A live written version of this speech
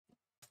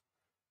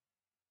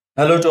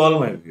Hello to all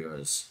my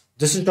viewers.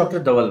 This is Dr.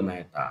 Dhaval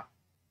Maheta,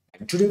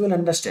 and today we'll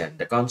understand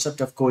the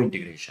concept of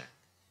co-integration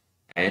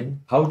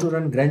and how to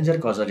run Granger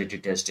causality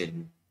test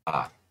in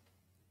R.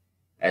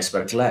 As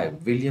per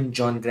Clive William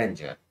John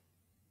Granger,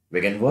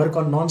 we can work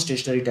on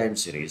non-stationary time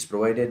series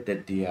provided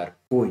that they are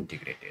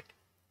co-integrated.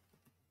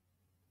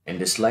 In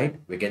this slide,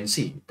 we can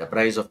see the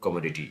price of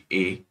commodity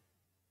A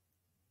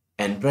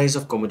and price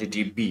of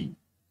commodity B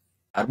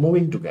are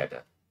moving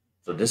together.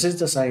 So this is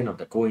the sign of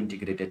the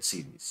co-integrated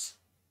series.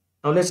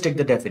 Now let's take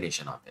the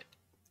definition of it.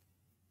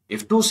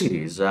 If two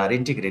series are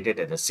integrated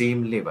at the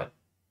same level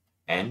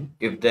and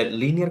if the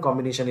linear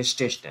combination is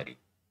stationary,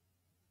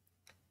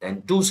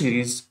 then two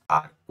series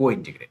are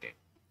co-integrated.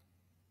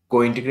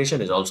 Co-integration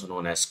is also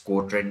known as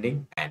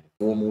co-trending and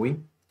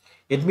co-moving.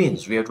 It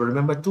means we have to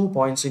remember 2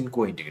 points in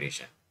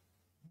co-integration.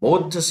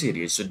 Both the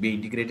series should be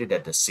integrated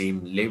at the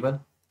same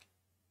level,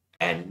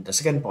 and the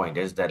second point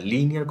is that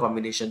linear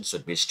combination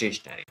should be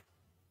stationary.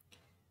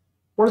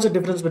 What is the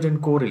difference between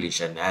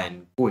correlation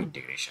and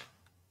co-integration?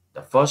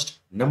 The first,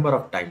 number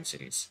of time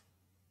series.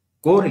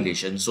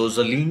 Correlation shows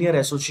a linear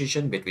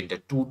association between the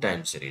two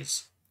time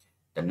series.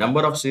 The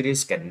number of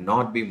series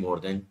cannot be more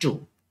than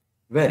 2,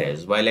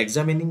 whereas while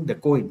examining the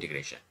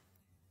co-integration,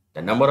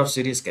 the number of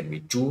series can be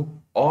 2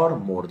 or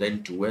more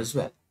than 2 as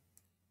well.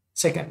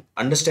 Second,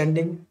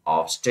 understanding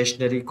of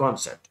stationary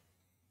concept.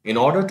 In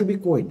order to be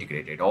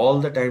co-integrated, all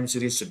the time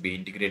series should be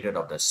integrated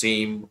of the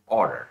same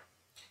order.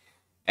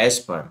 As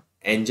per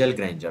Angel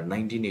Granger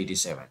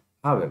 1987.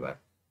 However,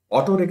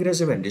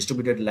 autoregressive and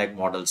distributed lag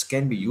models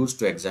can be used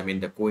to examine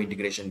the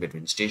co-integration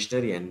between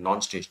stationary and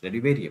non-stationary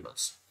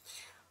variables.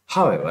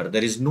 However,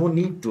 there is no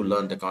need to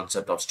learn the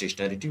concept of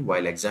stationarity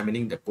while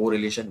examining the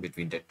correlation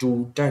between the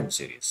two time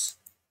series.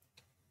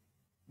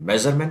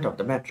 Measurement of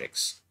the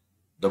matrix.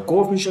 The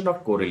coefficient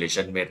of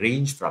correlation may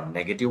range from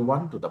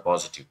 -1 to the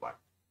 +1,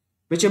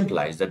 which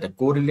implies that the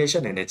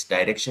correlation and its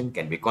direction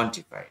can be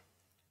quantified.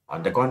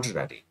 On the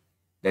contrary,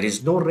 there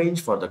is no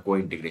range for the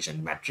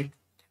co-integration metric,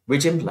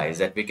 which implies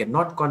that we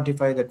cannot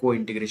quantify the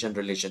co-integration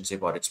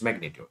relationship or its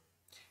magnitude.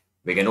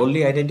 We can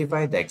only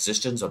identify the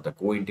existence of the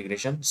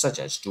co-integration such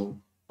as two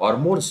or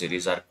more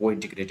series are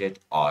co-integrated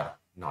or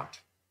not.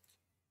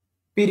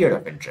 Period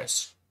of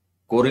interest.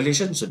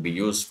 Correlation should be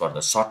used for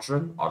the short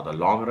run or the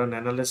long run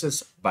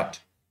analysis,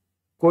 but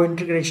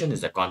co-integration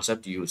is the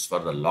concept used for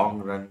the long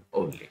run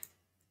only.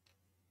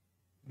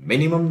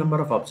 Minimum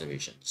number of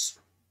observations.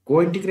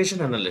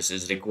 Co-integration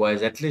analysis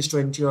requires at least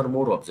 20 or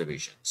more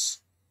observations,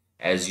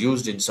 as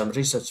used in some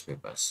research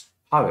papers.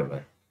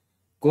 However,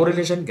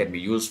 correlation can be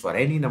used for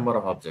any number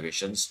of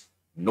observations,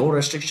 no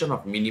restriction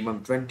of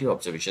minimum 20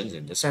 observations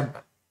in the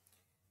sample.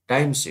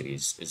 Time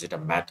series, is it a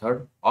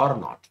method or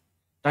not?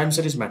 Time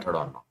series method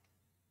or not?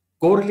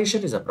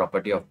 Correlation is a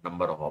property of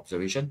number of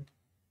observation.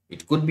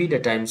 It could be the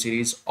time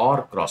series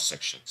or cross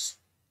sections.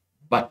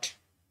 But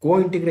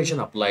co-integration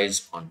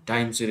applies on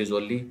time series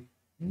only,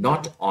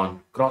 not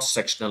on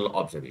cross-sectional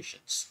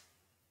observations.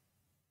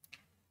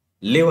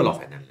 Level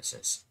of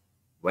analysis.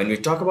 When we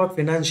talk about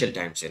financial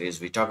time series,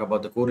 we talk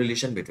about the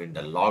correlation between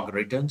the log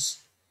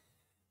returns,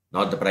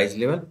 not the price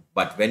level.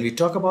 But when we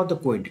talk about the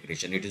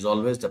co-integration, it is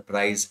always the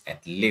price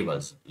at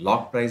levels,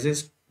 log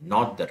prices,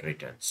 not the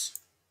returns.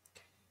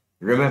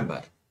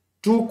 Remember,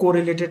 two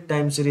correlated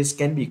time series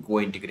can be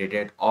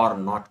co-integrated or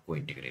not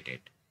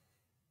co-integrated.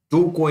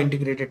 Two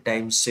co-integrated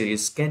time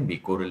series can be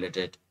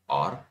correlated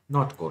or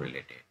not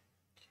correlated.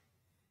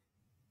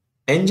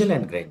 Angel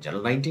and Granger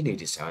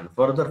 1987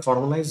 further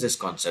formalized this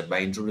concept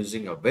by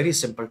introducing a very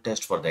simple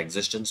test for the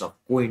existence of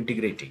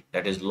co-integrating,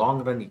 that is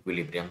long-run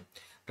equilibrium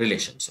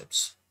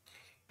relationships.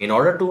 In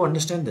order to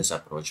understand this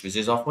approach, which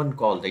is often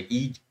called the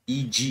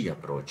EG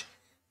approach,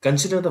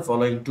 consider the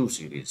following two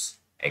series,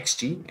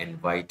 xt and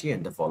yt,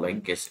 and the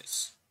following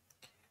cases.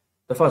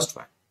 The first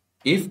one,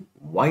 if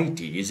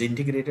yt is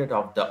integrated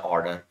of the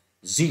order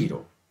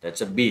 0, that's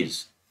a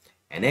base,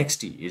 and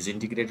xt is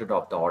integrated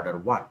of the order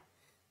 1,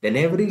 then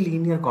every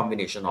linear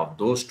combination of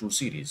those two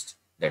series,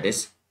 that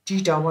is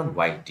θ1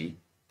 yt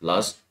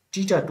plus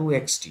θ2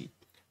 xt,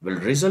 will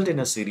result in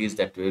a series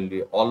that will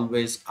be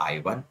always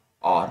I1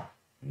 or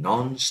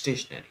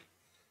non-stationary.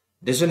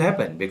 This will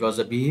happen because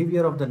the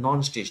behavior of the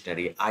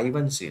non-stationary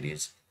I1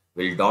 series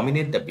will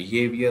dominate the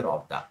behavior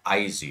of the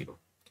I0.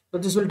 So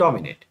this will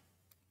dominate.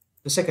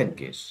 The second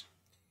case,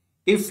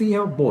 if we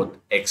have both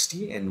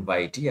xt and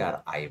yt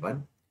are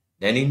I1,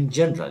 then in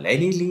general,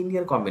 any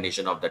linear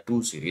combination of the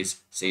two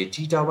series, say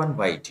θ1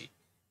 yt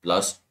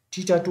plus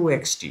θ2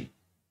 xt,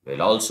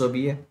 will also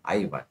be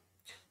I1.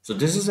 So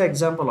this is an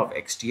example of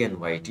xt and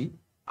yt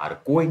are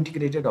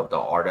co-integrated of the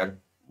order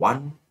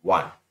 1,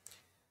 1.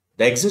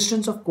 The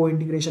existence of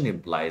co-integration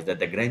implies that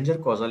the Granger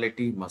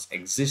causality must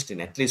exist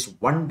in at least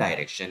one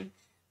direction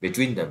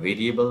between the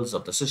variables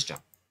of the system.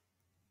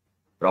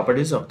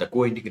 Properties of the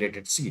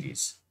co-integrated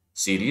series.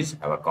 Series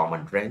have a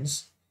common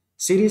trends.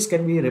 Series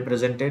can be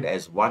represented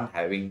as one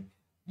having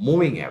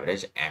moving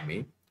average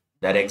MA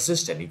that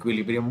exists an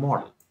equilibrium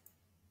model.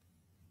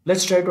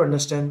 Let's try to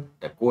understand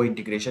the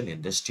co-integration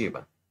in this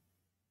table.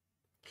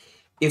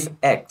 If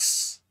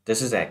X,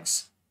 this is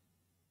X,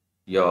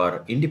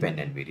 your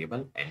independent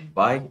variable and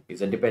y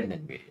is a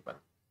dependent variable.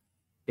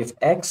 If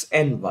x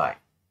and y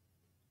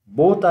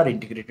both are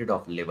integrated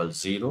of level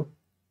 0,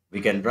 we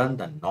can run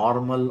the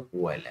normal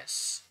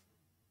OLS.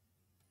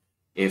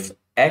 If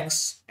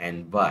x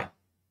and y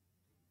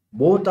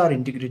both are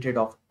integrated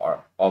of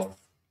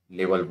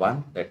level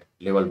 1, that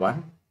level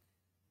 1,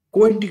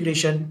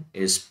 co-integration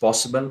is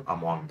possible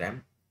among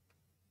them.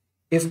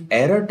 If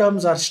error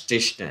terms are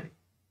stationary,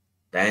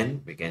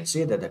 then we can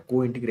say that the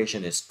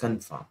co-integration is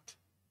confirmed.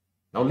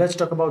 Now let's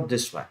talk about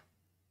this one.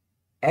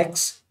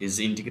 X is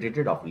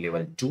integrated of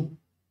level 2,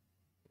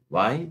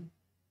 y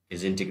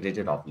is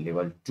integrated of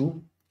level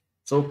 2.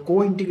 So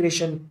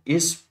co-integration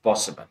is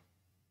possible.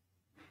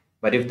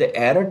 But if the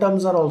error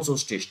terms are also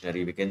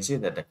stationary, we can say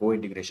that the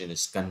co-integration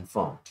is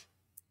confirmed.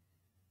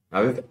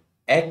 Now if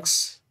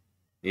x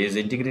is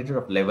integrated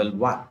of level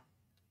 1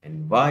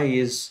 and y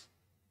is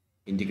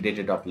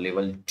integrated of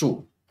level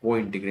 2,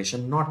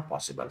 co-integration not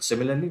possible.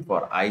 Similarly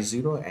for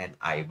I0 and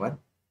I1,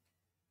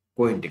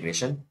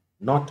 co-integration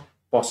not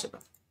possible.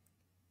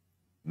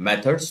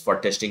 Methods for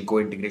testing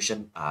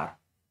co-integration are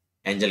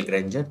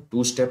Angel-Granger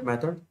two-step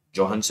method,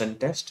 Johansson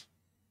test,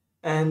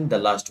 and the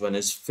last one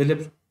is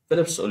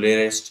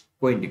Phillips-Ullrich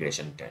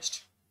co-integration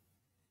test.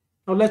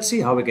 Now let's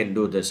see how we can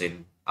do this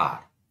in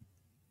R.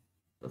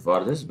 So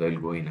for this, we'll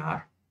go in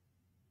R.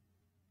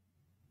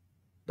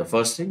 The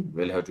first thing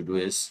we'll have to do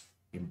is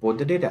import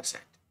the data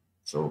set.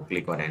 So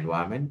click on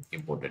environment,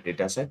 import the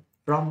data set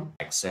from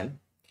Excel.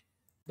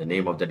 The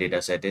name of the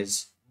data set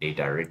is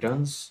data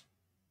returns.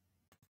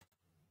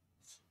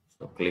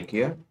 So click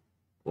here,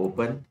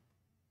 open.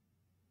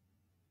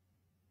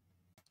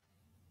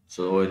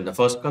 So in the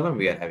first column,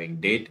 we are having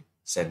date,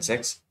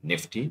 Sensex,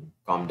 Nifty,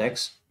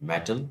 Comdex,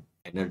 Metal,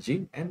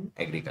 Energy, and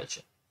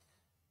Agriculture.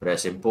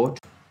 Press import.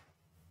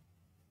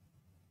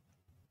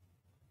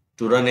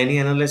 To run any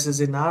analysis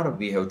in R,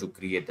 we have to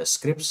create the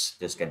scripts.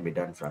 This can be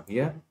done from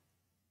here.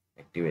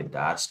 Activate the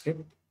R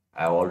script.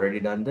 I have already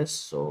done this,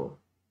 so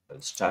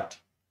we'll start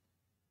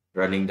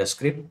running the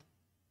script.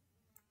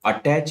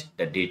 Attach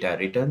the data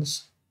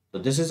returns. So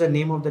this is the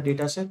name of the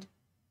data set,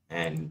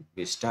 and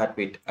we start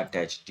with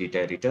attach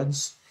data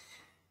returns.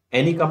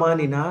 Any command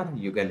in R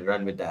you can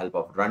run with the help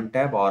of run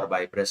tab or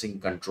by pressing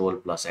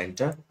Ctrl plus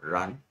enter,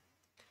 run.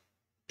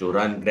 To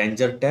run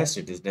Granger test,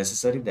 it is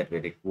necessary that we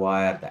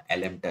require the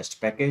LM test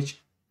package.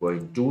 Go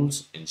in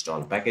tools,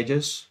 install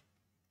packages.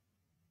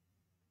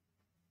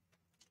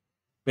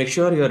 Make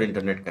sure your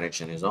internet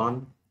connection is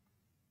on.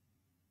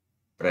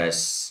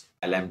 Press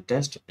LM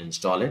test,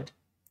 install it,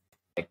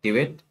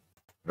 activate,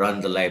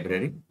 run the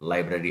library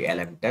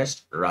LM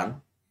test,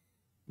 run.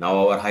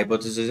 Now our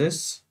hypothesis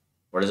is,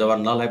 what is our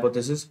null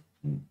hypothesis?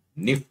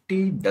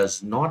 Nifty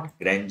does not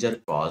Granger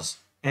cause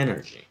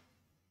energy.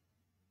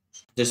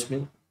 This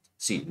means,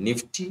 see,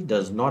 Nifty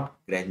does not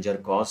Granger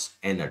cause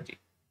energy.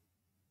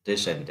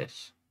 This and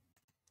this.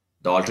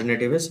 The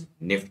alternative is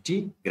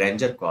Nifty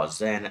Granger cause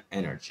the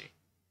energy.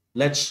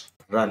 Let's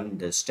run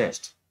this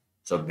test.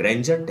 So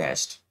Granger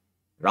test,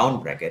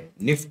 round bracket,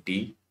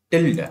 Nifty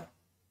tilde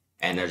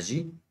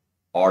energy,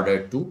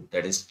 order 2,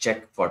 that is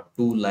check for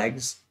 2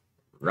 legs,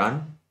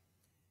 run,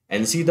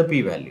 and see the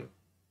p-value.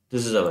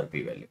 This is our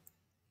p-value.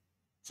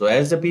 So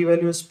as the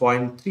p-value is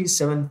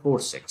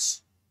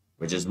 0.3746,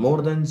 which is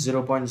more than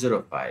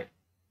 0.05,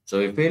 so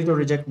we fail to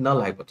reject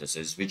null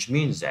hypothesis, which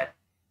means that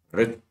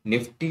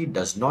Nifty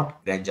does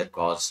not Granger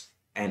cause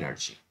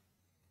energy.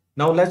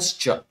 Now let's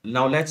check,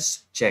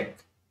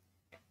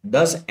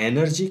 does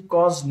energy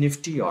cause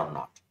Nifty or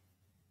not?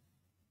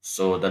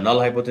 So the null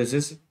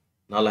hypothesis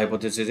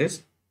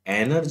is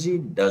energy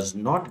does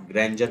not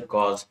Granger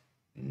cause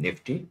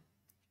Nifty.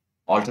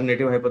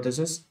 Alternative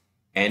hypothesis,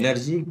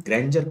 energy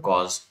Granger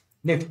cause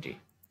Nifty.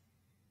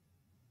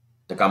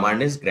 The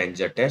command is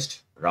Granger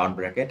test, round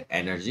bracket,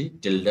 energy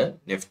tilde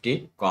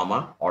Nifty,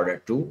 comma,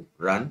 order 2,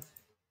 run,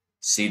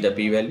 see the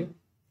p-value.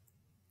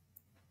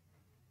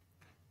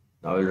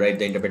 Now we'll write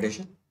the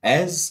interpretation.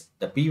 As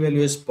the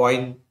p-value is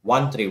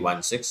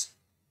 0.1316,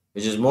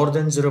 which is more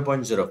than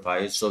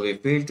 0.05, so we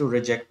fail to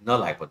reject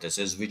null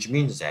hypothesis, which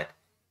means that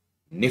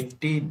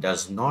Nifty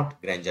does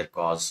not Granger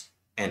cause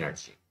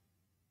energy.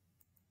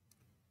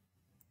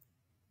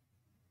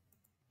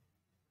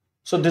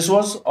 So this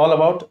was all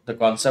about the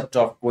concept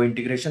of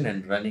co-integration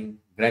and running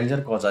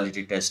Granger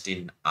causality test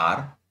in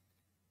R.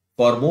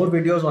 For more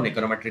videos on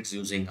econometrics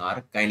using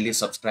R, kindly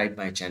subscribe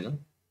my channel.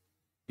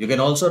 You can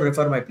also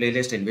refer my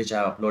playlist in which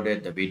I have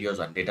uploaded the videos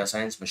on data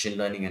science, machine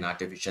learning, and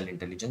artificial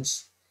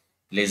intelligence.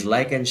 Please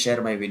like and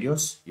share my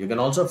videos. You can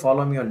also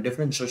follow me on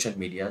different social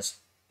medias,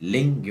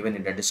 link given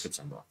in the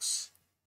description box.